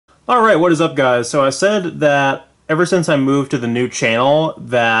Alright, what is up guys? So I said that ever since I moved to the new channel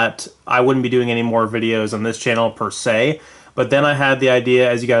that I wouldn't be doing any more videos on this channel per se, but then I had the idea,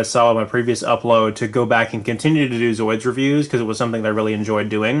 as you guys saw in my previous upload, to go back and continue to do Zoids reviews because it was something that I really enjoyed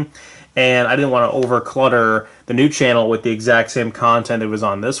doing, and I didn't want to over-clutter the new channel with the exact same content that was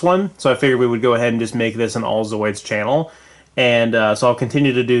on this one, so I figured we would go ahead and just make this an all Zoids channel. And so I'll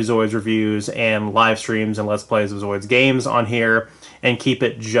continue to do Zoids reviews and live streams and Let's Plays of Zoids games on here and keep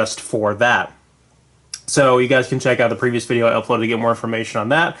it just for that. So you guys can check out the previous video I uploaded to get more information on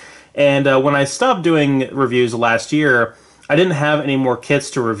that. And when I stopped doing reviews last year, I didn't have any more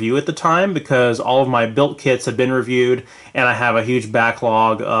kits to review at the time because all of my built kits had been reviewed and I have a huge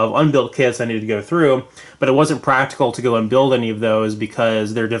backlog of unbuilt kits I needed to go through, but it wasn't practical to go and build any of those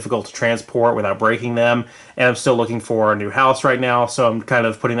because they're difficult to transport without breaking them, and I'm still looking for a new house right now, so I'm kind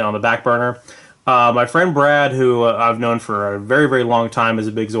of putting that on the back burner. My friend Brad, who I've known for a very, very long time as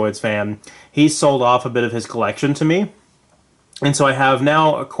a big Zoids fan, he sold off a bit of his collection to me, and so I have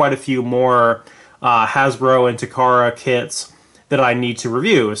now quite a few more Hasbro and Takara kits that I need to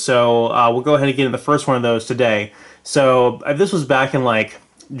review. So we'll go ahead and get into the first one of those today. So this was back in like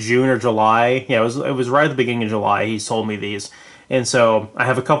June or July. Yeah, it was right at the beginning of July he sold me these. And so I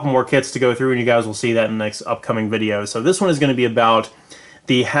have a couple more kits to go through, and you guys will see that in the next upcoming video. So this one is going to be about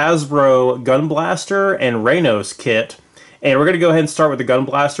the Hasbro Gunblaster and Raynos kit. And we're going to go ahead and start with the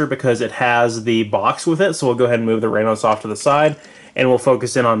Gunblaster because it has the box with it. So we'll go ahead and move the Raynos off to the side, and we'll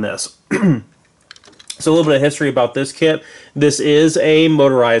focus in on this. So a little bit of history about this kit. This is a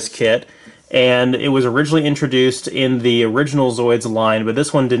motorized kit, and it was originally introduced in the original Zoids line, but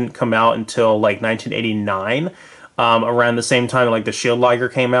this one didn't come out until like 1989, around the same time like the Shield Liger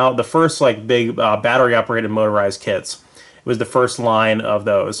came out. The first like big battery-operated motorized kits. It was the first line of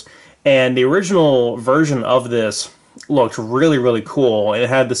those. And the original version of this looked really, really cool. It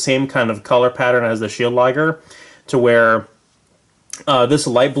had the same kind of color pattern as the Shield Liger, to where this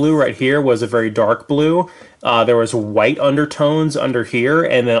light blue right here was a very dark blue. There was white undertones under here,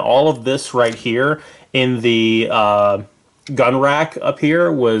 and then all of this right here in the gun rack up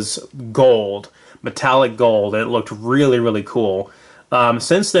here was gold, metallic gold, and it looked really, really cool.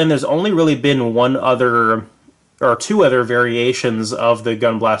 Since then, there's only really been one other or two other variations of the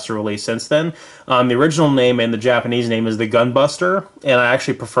Gunblaster release since then. The original name and the Japanese name is the Gunbuster, and I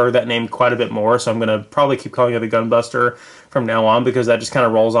actually prefer that name quite a bit more, so I'm going to probably keep calling it the Gunbuster from now on because that just kind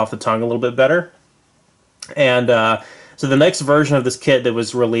of rolls off the tongue a little bit better. And so the next version of this kit that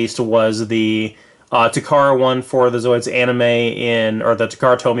was released was the Takara one for the Zoids anime or the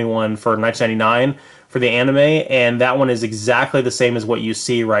Takara Tomy one for 1999 for the anime, and that one is exactly the same as what you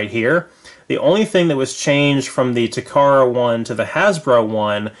see right here. The only thing that was changed from the Takara one to the Hasbro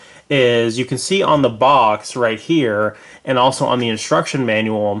one is you can see on the box right here, and also on the instruction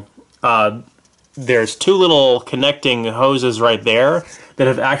manual, there's two little connecting hoses right there that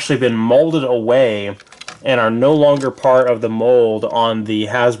have actually been molded away and are no longer part of the mold on the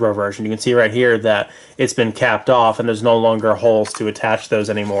Hasbro version. You can see right here that it's been capped off and there's no longer holes to attach those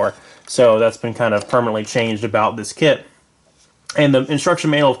anymore. So that's been kind of permanently changed about this kit. And the instruction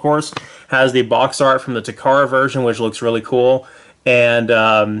manual, of course, has the box art from the Takara version, which looks really cool. And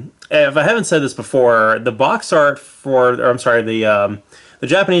if I haven't said this before, the box art the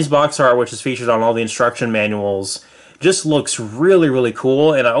Japanese box art, which is featured on all the instruction manuals, just looks really, really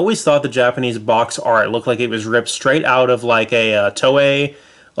cool. And I always thought the Japanese box art looked like it was ripped straight out of like a Toei,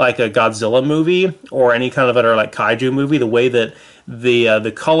 like a Godzilla movie or any kind of other like kaiju movie. The way that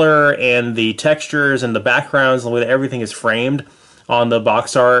the color and the textures and the backgrounds, the way that everything is framed on the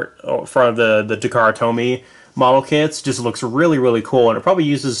box art from the Takara Tomy model kits just looks really, really cool, and it probably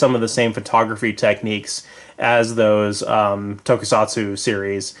uses some of the same photography techniques as those Tokusatsu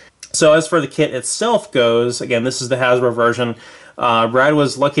series. So as for the kit itself goes, again, this is the Hasbro version. Brad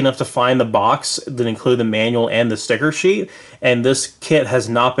was lucky enough to find the box that include the manual and the sticker sheet, and this kit has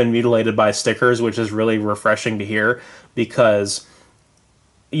not been mutilated by stickers, which is really refreshing to hear, because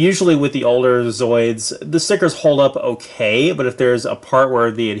usually with the older Zoids, the stickers hold up okay, but if there's a part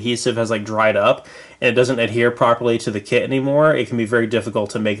where the adhesive has like dried up and it doesn't adhere properly to the kit anymore, it can be very difficult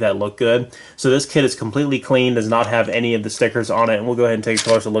to make that look good. So this kit is completely clean, does not have any of the stickers on it, and we'll go ahead and take a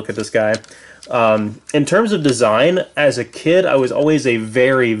closer look at this guy. In terms of design, as a kid, I was always a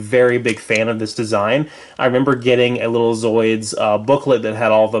very, very big fan of this design. I remember getting a little Zoids booklet that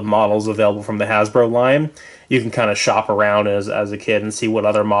had all the models available from the Hasbro line. You can kind of shop around as a kid and see what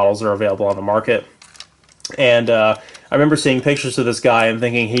other models are available on the market. And I remember seeing pictures of this guy and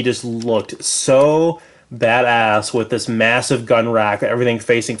thinking he just looked so badass with this massive gun rack, everything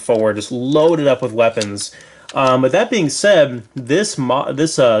facing forward, just loaded up with weapons. But that being said, this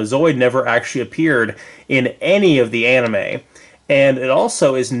Zoid never actually appeared in any of the anime, and it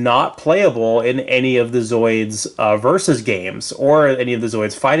also is not playable in any of the Zoids versus games or any of the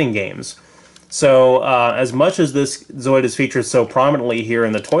Zoids fighting games. So as much as this Zoid is featured so prominently here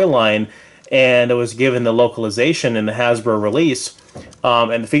in the toy line, and it was given the localization in the Hasbro release,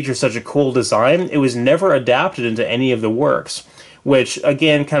 and features such a cool design, it was never adapted into any of the works, which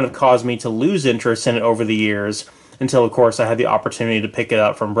again kind of caused me to lose interest in it over the years, until of course I had the opportunity to pick it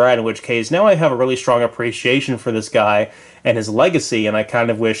up from Brad, in which case now I have a really strong appreciation for this guy and his legacy, and I kind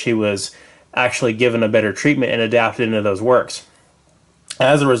of wish he was actually given a better treatment and adapted into those works.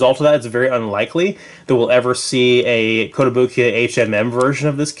 As a result of that, it's very unlikely that we'll ever see a Kotobukiya HMM version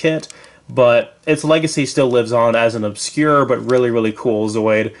of this kit, but its legacy still lives on as an obscure but really, really cool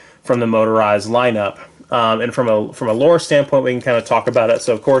Zoid from the motorized lineup. And from a lore standpoint, we can kind of talk about it.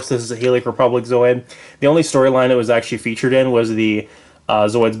 So, of course, this is a Helix Republic Zoid. The only storyline it was actually featured in was the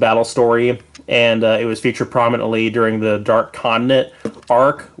Zoids battle story, and it was featured prominently during the Dark Continent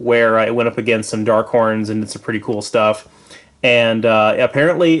arc, where it went up against some Dark Horns and did some pretty cool stuff. And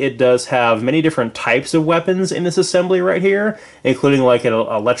apparently it does have many different types of weapons in this assembly right here, including like an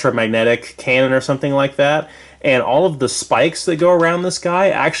electromagnetic cannon or something like that. And all of the spikes that go around this guy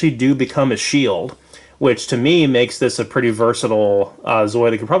actually do become a shield, which to me makes this a pretty versatile Zoid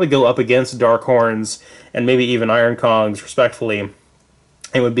that could probably go up against Dark Horns and maybe even Iron Kongs, respectfully.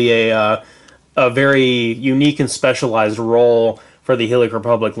 It would be a very unique and specialized role for the Helix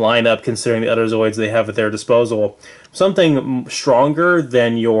Republic lineup, considering the other Zoids they have at their disposal. Something stronger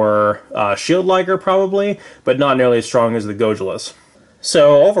than your Shield Liger, probably, but not nearly as strong as the Gojulus.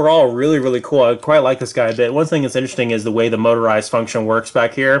 So overall, really, really cool. I quite like this guy a bit. One thing that's interesting is the way the motorized function works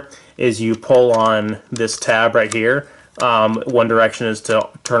back here is you pull on this tab right here. One direction is to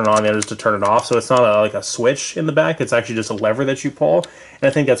turn it on, the other is to turn it off. So it's not like a switch in the back. It's actually just a lever that you pull. And I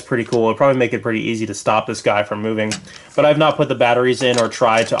think that's pretty cool. It'll probably make it pretty easy to stop this guy from moving. But I've not put the batteries in or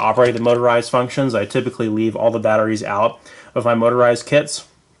tried to operate the motorized functions. I typically leave all the batteries out of my motorized kits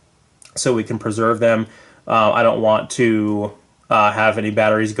so we can preserve them. I don't want to have any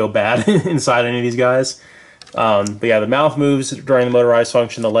batteries go bad inside any of these guys. But yeah, the mouth moves during the motorized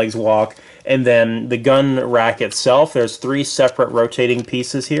function, the legs walk, and then the gun rack itself, there's 3 separate rotating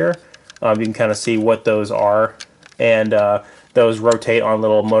pieces here. You can kind of see what those are, and those rotate on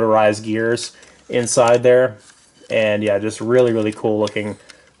little motorized gears inside there. And yeah, just really, really cool looking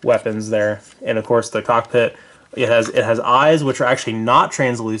weapons there. And of course the cockpit, it has eyes which are actually not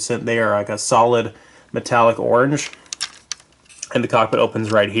translucent. They are like a solid metallic orange. And the cockpit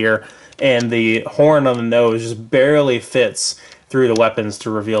opens right here, and the horn on the nose just barely fits through the weapons to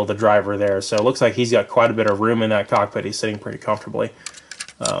reveal the driver there. So it looks like he's got quite a bit of room in that cockpit. He's sitting pretty comfortably.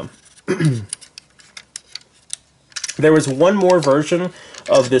 There was one more version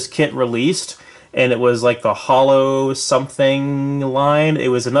of this kit released, and it was like the Hollow something line. It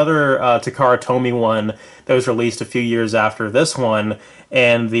was another Takara Tomy one that was released a few years after this one,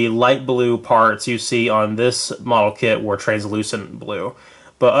 and the light blue parts you see on this model kit were translucent blue.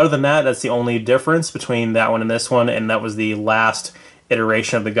 But other than that, that's the only difference between that one and this one, and that was the last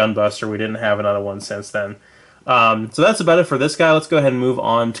iteration of the Gunbuster. We didn't have another one since then. So that's about it for this guy. Let's go ahead and move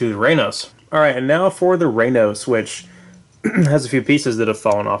on to the Raynos. Alright, and now for the Raynos, which has a few pieces that have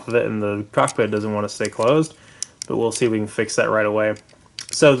fallen off of it, and the cockpit doesn't want to stay closed, but we'll see if we can fix that right away.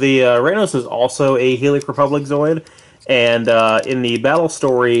 So the Raynos is also a Helix Republic Zoid, and in the battle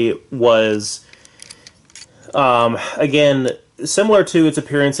story was, again, similar to its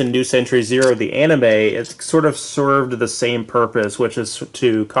appearance in New Century Zero, the anime, it sort of served the same purpose, which is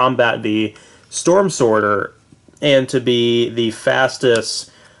to combat the Storm Sorter and to be the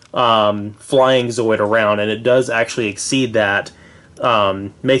fastest flying Zoid around, and it does actually exceed that,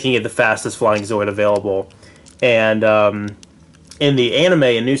 making it the fastest flying Zoid available. And in the anime,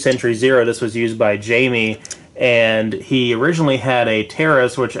 in New Century Zero, this was used by Jamie, and he originally had a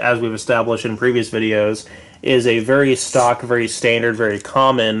Terrace, which, as we've established in previous videos, is a very stock, very standard, very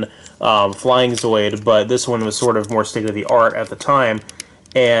common flying Zoid, but this one was sort of more state-of-the-art at the time,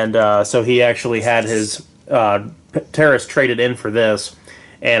 and so he actually had his Terrace traded in for this,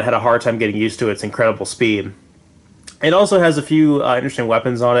 and had a hard time getting used to its incredible speed. It also has a few interesting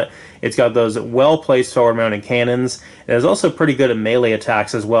weapons on it. It's got those well-placed forward-mounted cannons. It is also pretty good at melee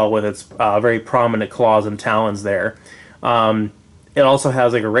attacks as well, with its very prominent claws and talons there. It also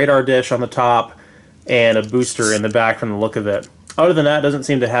has like a radar dish on the top and a booster in the back from the look of it. Other than that, it doesn't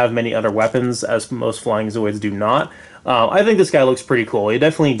seem to have many other weapons, as most flying Zoids do not. I think this guy looks pretty cool. He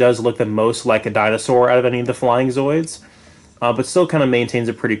definitely does look the most like a dinosaur out of any of the flying Zoids, but still kind of maintains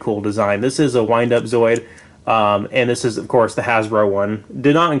a pretty cool design. This is a wind-up Zoid. And this is, of course, the Hasbro one.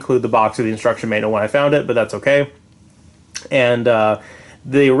 Did not include the box or the instruction manual when I found it, but that's okay. And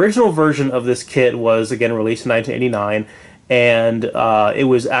the original version of this kit was, again, released in 1989, and it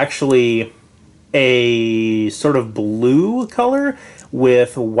was actually a sort of blue color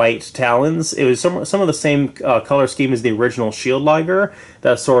with white talons. It was some of the same color scheme as the original Shield Liger,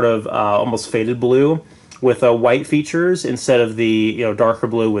 that sort of almost faded blue with white features instead of the darker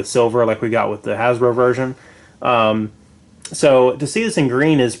blue with silver like we got with the Hasbro version. So to see this in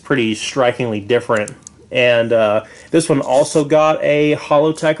green is pretty strikingly different. And this one also got a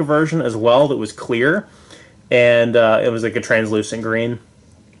Holotech version as well that was clear, and it was like a translucent green,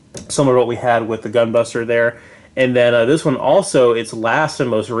 similar to what we had with the Gunbuster there. And then this one also, its last and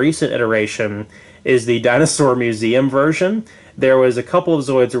most recent iteration, is the Dinosaur Museum version. There was a couple of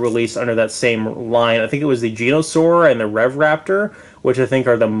Zoids released under that same line. I think it was the Genosaur and the Revraptor, which I think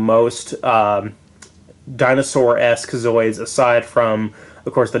are the most dinosaur-esque Zoids, aside from,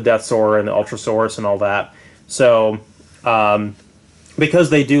 of course, the Deathsaur and the Ultrasaurus and all that. So,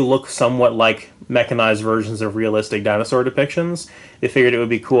 because they do look somewhat like mechanized versions of realistic dinosaur depictions, they figured it would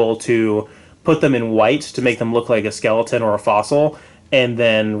be cool to put them in white to make them look like a skeleton or a fossil, and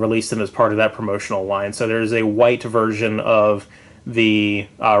then release them as part of that promotional line. So there's a white version of the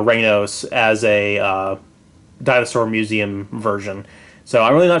Raynos as a dinosaur museum version. So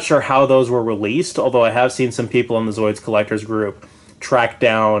I'm really not sure how those were released, although I have seen some people in the Zoids collectors group track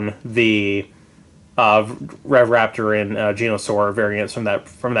down the Revraptor and Genosaur variants from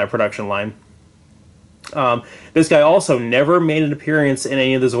that production line. This guy also never made an appearance in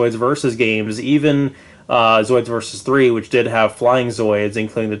any of the Zoids Versus games, even Zoids Versus 3, which did have flying Zoids,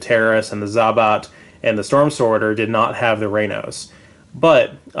 including the Terrace and the Zabat and the Storm Sorter, did not have the Raynos.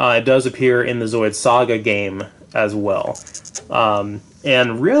 But it does appear in the Zoids Saga game as well.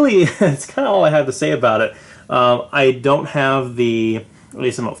 And really, it's kind of all I have to say about it. I don't have at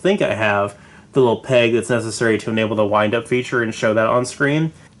least I don't think I have, the little peg that's necessary to enable the wind-up feature and show that on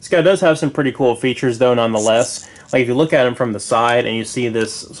screen. This guy does have some pretty cool features, though, nonetheless. Like, if you look at him from the side and you see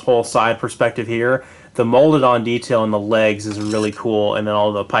this whole side perspective here, the molded-on detail in the legs is really cool, and then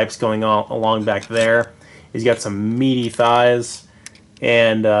all the pipes going on along back there. He's got some meaty thighs,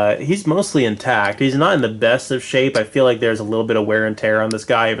 and he's mostly intact. He's not in the best of shape. I feel like there's a little bit of wear and tear on this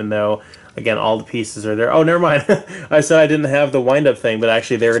guy, even though, again, all the pieces are there. Oh, never mind. I said I didn't have the wind-up thing, but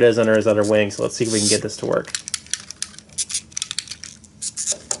actually there it is under his other wing, so let's see if we can get this to work.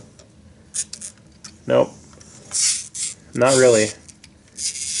 Nope. Not really.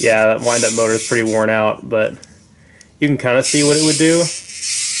 Yeah, that wind-up motor is pretty worn out, but you can kind of see what it would do.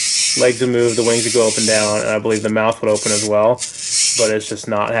 Legs would move, the wings would go up and down, and I believe the mouth would open as well, but it's just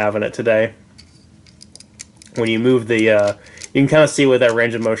not having it today. When you move the, you can kind of see what that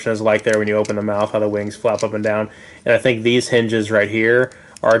range of motion is like there when you open the mouth, how the wings flap up and down. And I think these hinges right here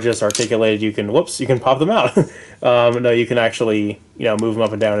are just articulated. You can, whoops, you can pop them out. No, you can actually, move them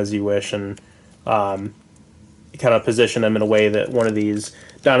up and down as you wish, and kind of position them in a way that one of these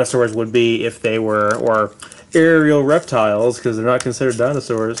dinosaurs would be if they were, or aerial reptiles, because they're not considered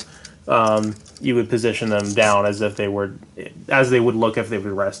dinosaurs. You would position them down as if they were, as they would look if they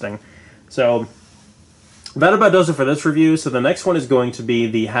were resting. So that about does it for this review. So the next one is going to be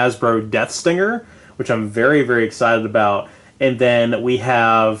the Hasbro Death Stinger, which I'm very, very excited about. And then we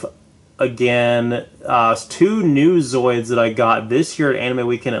have, again, 2 new Zoids that I got this year at Anime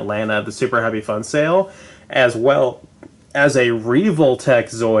Weekend Atlanta at the Super Happy Fun sale, as well as a Revoltech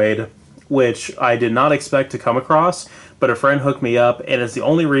Zoid, which I did not expect to come across, but a friend hooked me up, and it's the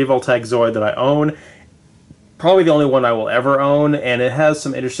only Revoltech Zoid that I own. Probably the only one I will ever own, and it has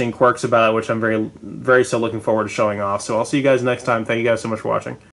some interesting quirks about it, which I'm very, very so looking forward to showing off. So I'll see you guys next time. Thank you guys so much for watching.